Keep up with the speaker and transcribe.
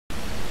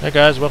Hey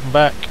guys, welcome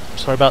back.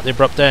 Sorry about the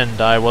abrupt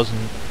end. I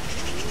wasn't...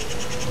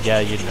 Yeah,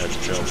 you know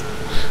the drill.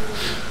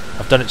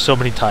 I've done it so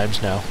many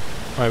times now.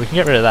 Alright, we can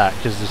get rid of that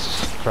because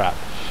this is crap.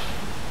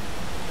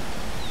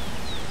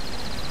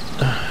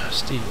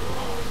 Steel.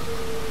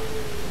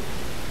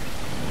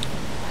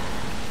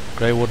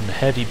 Grey wooden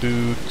heavy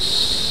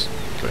boots.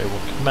 Grey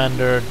wooden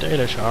commander.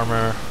 Dalish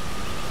armor.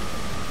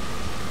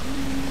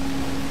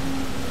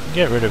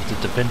 Get rid of the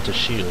Devinta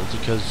shield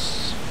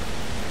because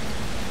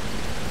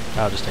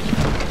I'll just take it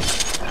out.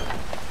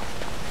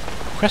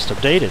 Quest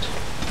updated.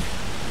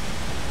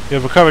 You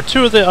have recovered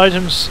 2 of the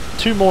items,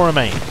 2 more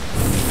remain.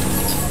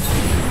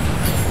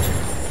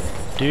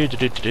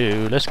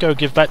 Let's go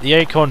give back the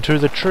acorn to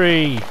the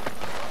tree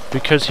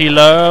because he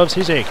loves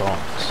his acorns.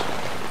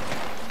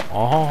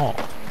 Oh.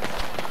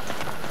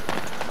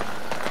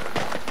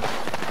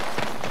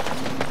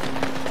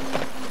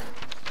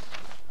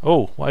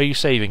 Oh, why are you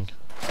saving?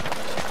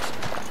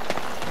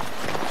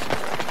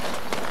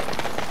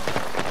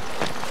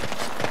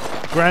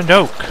 Grand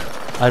Oak,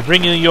 I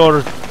bring you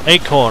your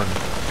acorn.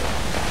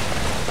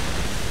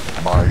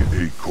 My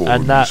acorn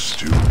and that is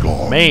still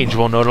gone, mage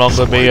will no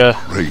longer be a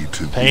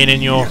pain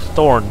in your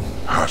thorn.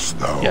 Hast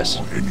thou yes.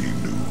 any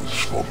news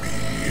for me?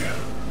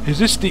 Is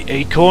this the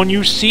acorn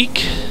you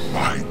seek?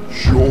 My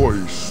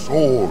joy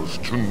soars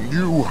to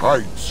new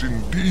heights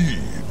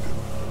indeed.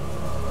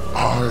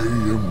 I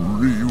am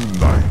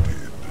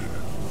reunited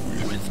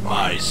with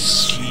my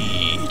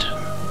steed.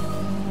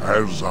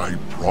 As I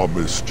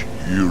promised,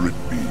 here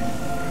it be.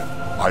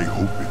 I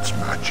hope its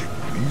magic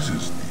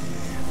pleases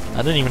thee. I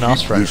didn't even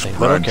ask for anything,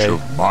 but okay. Keep this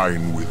branch of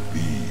mine with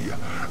thee,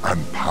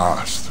 and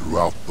pass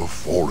throughout the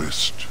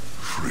forest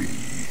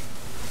free.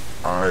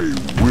 I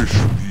wish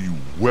thee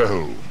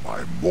well,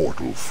 my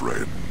mortal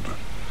friend.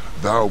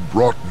 Thou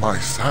brought my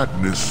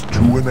sadness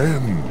to an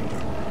end.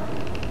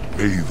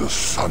 May the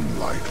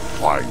sunlight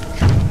find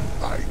you,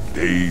 thy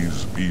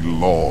days be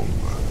long,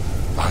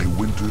 thy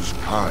winters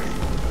kind,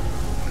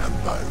 and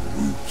thy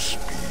roots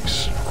be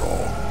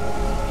strong.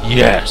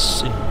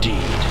 Yes,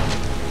 indeed.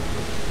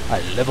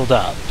 I leveled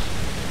up.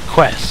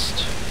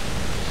 Quest.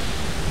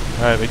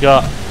 Alright, we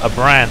got a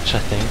branch, I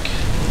think.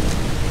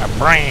 A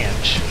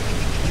branch.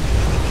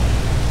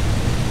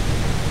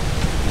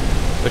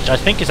 Which I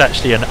think is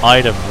actually an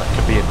item that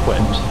can be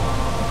equipped.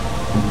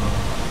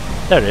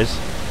 There it is.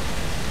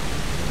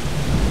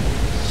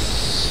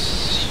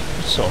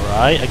 It's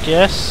alright, I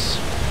guess.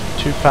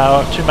 2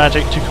 power, 2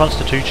 magic, 2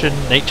 constitution,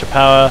 nature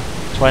power,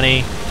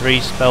 20, 3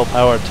 spell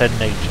power, 10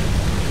 nature.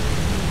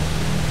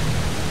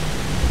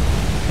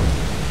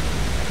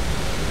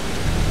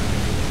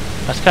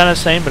 That's kind of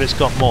the same, but it's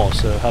got more,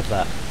 so have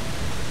that.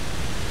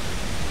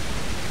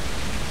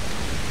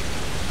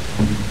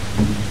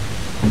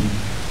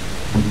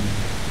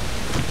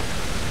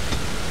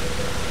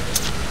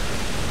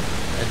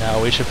 And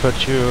now we should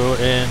put you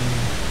in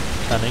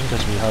cunning,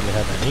 because we hardly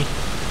have any.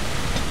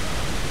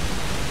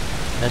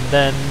 And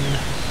then...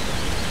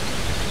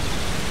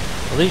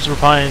 well, these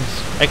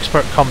refines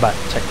expert combat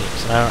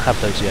techniques, and I don't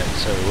have those yet,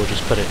 so we'll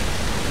just put it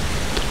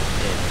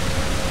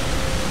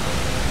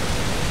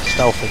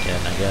stealth again,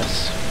 I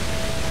guess.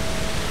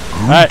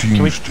 Alright,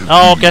 can we...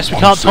 oh, guess we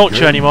can't talk to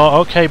you anymore.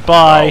 Okay,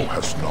 bye. Thou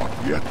hast not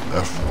yet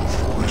left the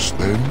forest,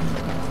 then?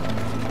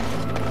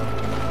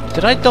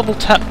 Did I double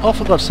tap? Oh,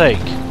 for God's sake.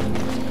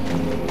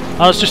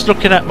 I was just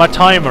looking at my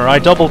timer. I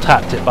double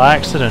tapped it by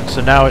accident,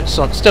 so now it's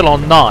still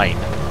on 9.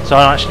 So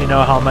I don't actually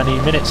know how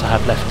many minutes I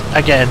have left.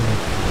 Again.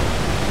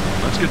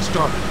 Let's get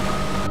started.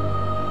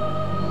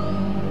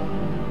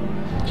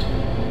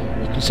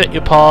 Set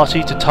your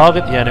party to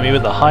target the enemy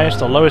with the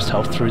highest or lowest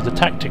health through the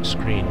tactics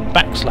screen.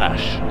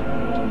 Backslash.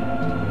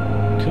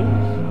 Cool.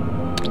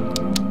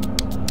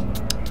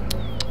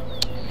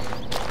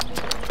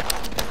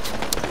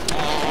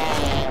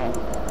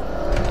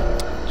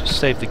 Just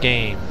save the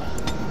game.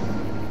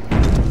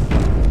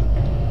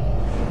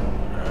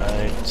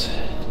 Right.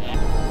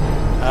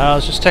 I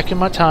was just taking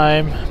my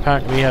time.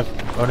 Apparently we have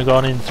only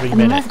gone in 3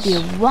 minutes. It must be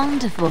a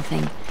wonderful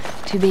thing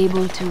to be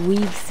able to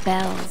weave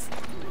spells.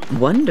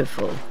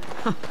 Wonderful?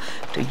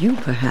 To you,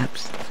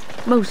 perhaps.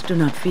 Most do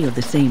not feel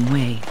the same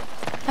way.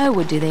 Oh,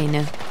 what do they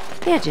know?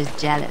 They're just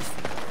jealous.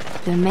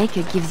 Their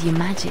maker gives you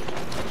magic.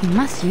 You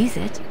must use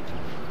it.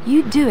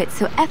 You do it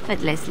so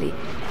effortlessly.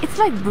 It's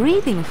like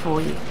breathing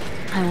for you.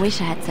 I wish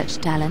I had such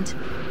talent.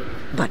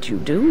 But you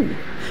do.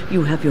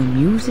 You have your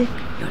music,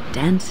 your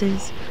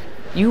dances.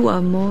 You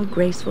are more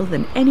graceful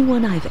than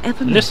anyone I've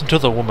ever met. Listen to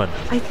the woman.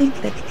 I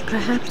think that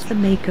perhaps the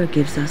maker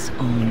gives us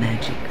all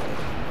magic,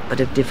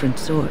 but of different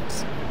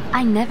sorts.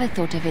 I never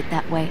thought of it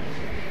that way.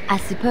 I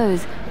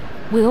suppose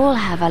we all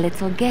have our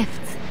little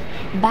gifts.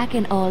 Back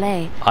in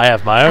Olay, I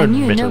have my own I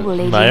knew a noble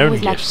lady my who own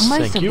was like gifts. most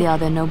Thank of you. the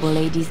other noble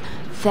ladies,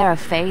 fair of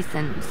face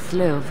and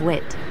slow of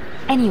wit.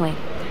 Anyway,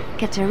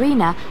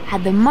 Katerina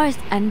had the most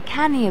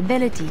uncanny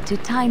ability to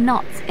tie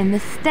knots in the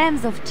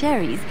stems of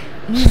cherries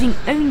using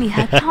only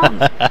her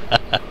tongue.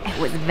 It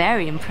was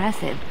very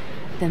impressive.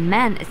 The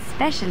men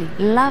especially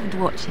loved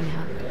watching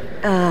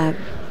her.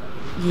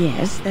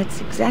 Yes, that's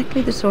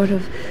exactly the sort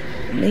of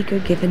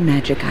Maker-given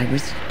magic I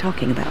was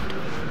talking about.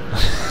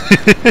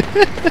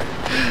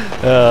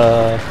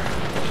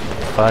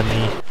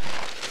 Funny.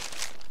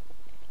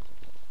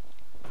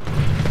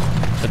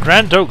 The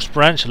Grand Oaks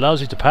branch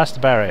allows you to pass the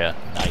barrier.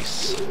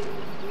 Nice.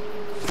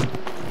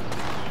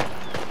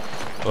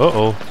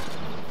 Uh-oh.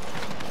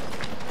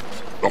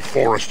 The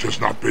forest has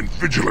not been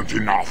vigilant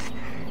enough.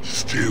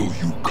 Still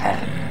you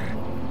come.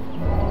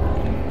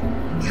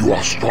 You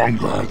are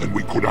stronger than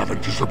we could have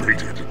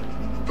anticipated.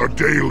 The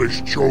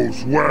Dalish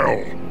chose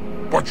well,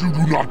 but you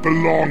do not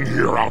belong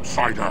here,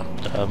 outsider.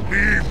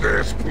 Leave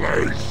this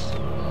place.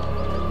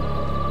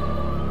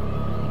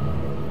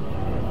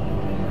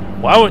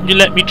 Why wouldn't you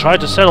let me try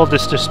to settle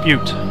this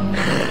dispute?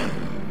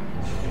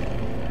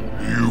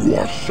 You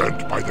are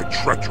sent by the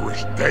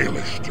treacherous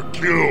Dalish to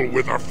kill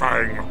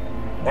Witherfang.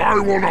 I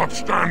will not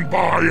stand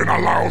by and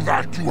allow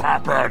that to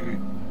happen.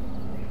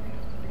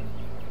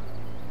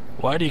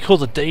 Why do you call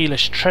the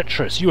Dalish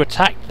treacherous? You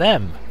attacked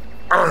them.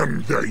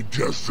 And they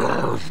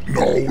deserve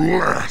no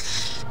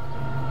less.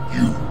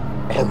 You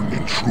are an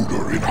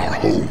intruder in our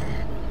home.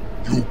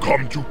 You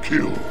come to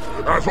kill,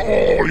 as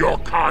all your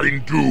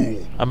kind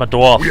do. I'm a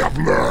dwarf. We have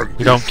learned.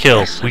 We don't kill,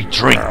 we lesson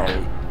drink. well.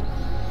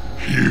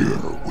 Here,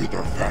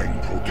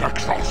 Witherfang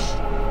protects us.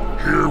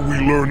 Here we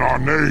learn our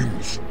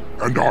names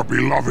and are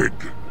beloved.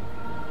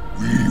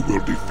 We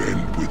will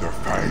defend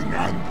Witherfang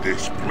and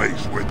this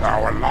place with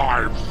our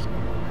lives.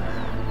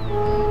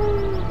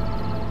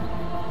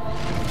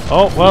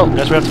 Oh, well,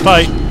 guess we have to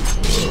fight.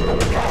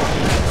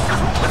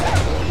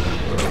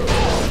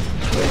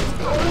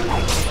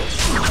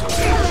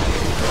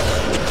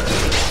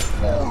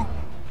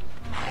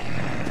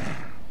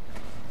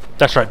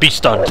 That's right, be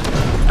stunned.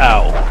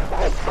 Ow.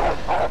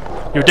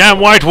 You damn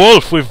white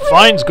wolf with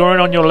vines growing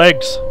on your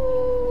legs.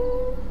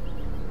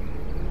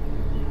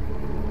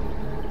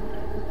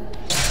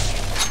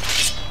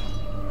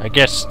 I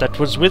guess that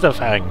was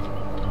Witherfang.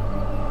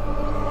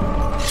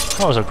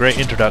 That was a great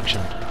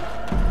introduction.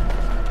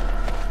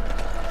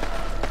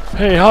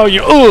 Hey, how are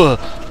you? Ugh!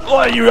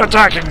 Why are you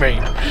attacking me?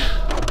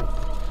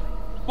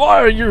 Why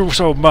are you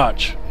so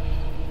much?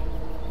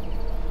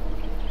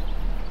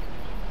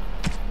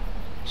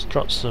 Let's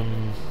drop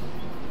some...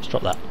 Let's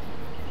drop that.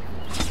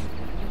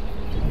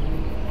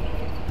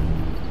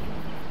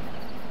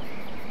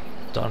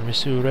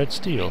 Darmisu red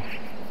steel.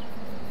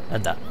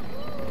 And that.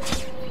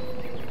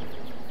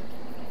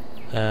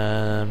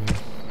 And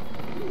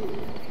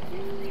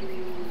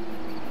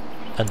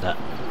that.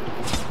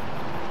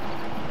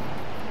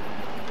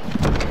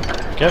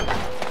 Okay.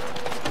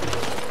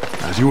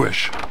 As you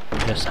wish.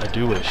 Yes, I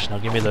do wish. Now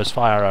give me those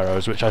fire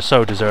arrows, which I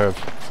so deserve.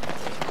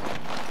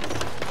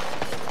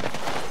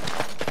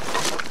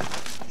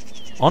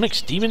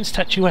 Onyx Demon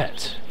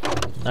Statuette.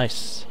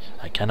 Nice.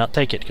 I cannot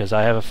take it because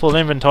I have a full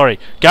inventory.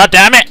 God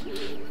damn it!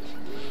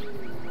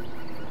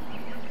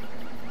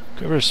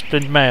 Get rid of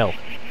Splint Mail.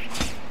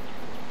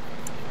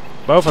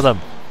 Both of them.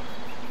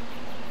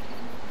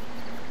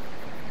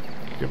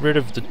 Get rid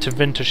of the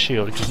Tevinter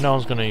shield because no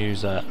one's going to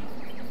use that.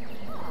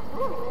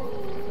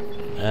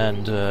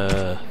 And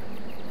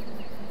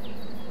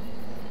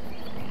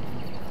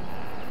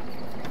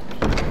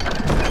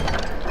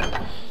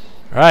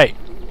right.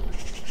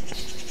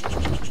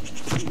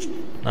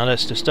 Now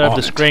let's disturb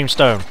the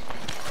Screamstone.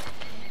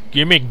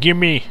 Gimme,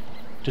 gimme!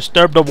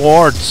 Disturb the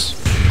wards.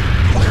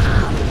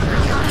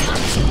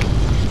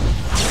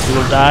 You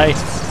will die,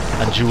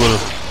 and you will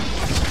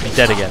be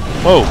dead again.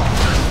 Whoa!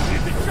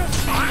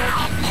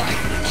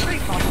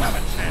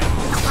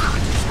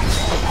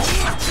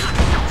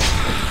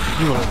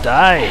 You will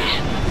die,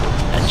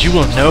 and you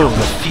will know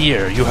the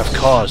fear you have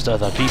caused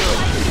other people.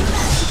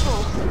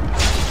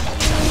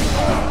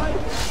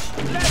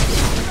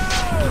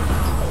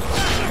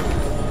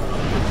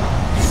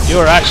 You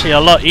are actually a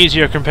lot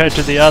easier compared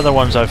to the other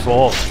ones I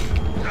fought.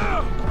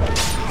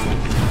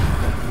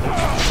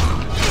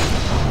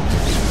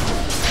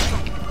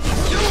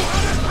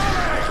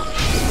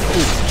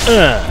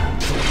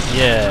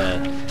 Yeah,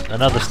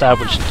 another stab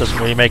which doesn't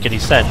really make any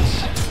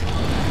sense.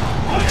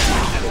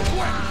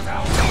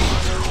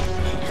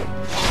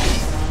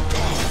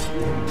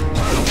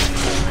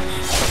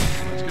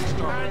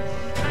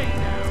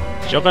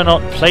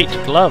 Juggernaut plate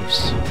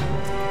gloves.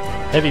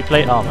 Heavy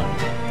plate armor.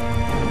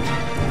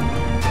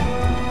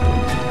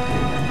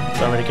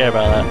 Don't really care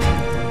about that.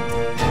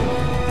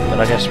 But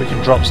I guess we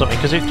can drop something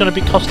because it's going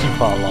to be costing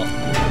quite a lot.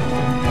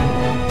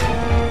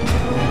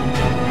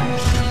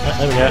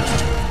 There we go.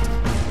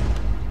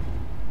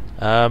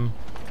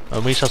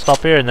 And we shall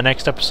stop here. In the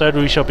next episode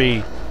we shall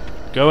be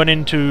going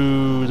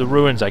into the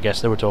ruins, I guess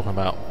they were talking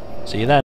about. See you then.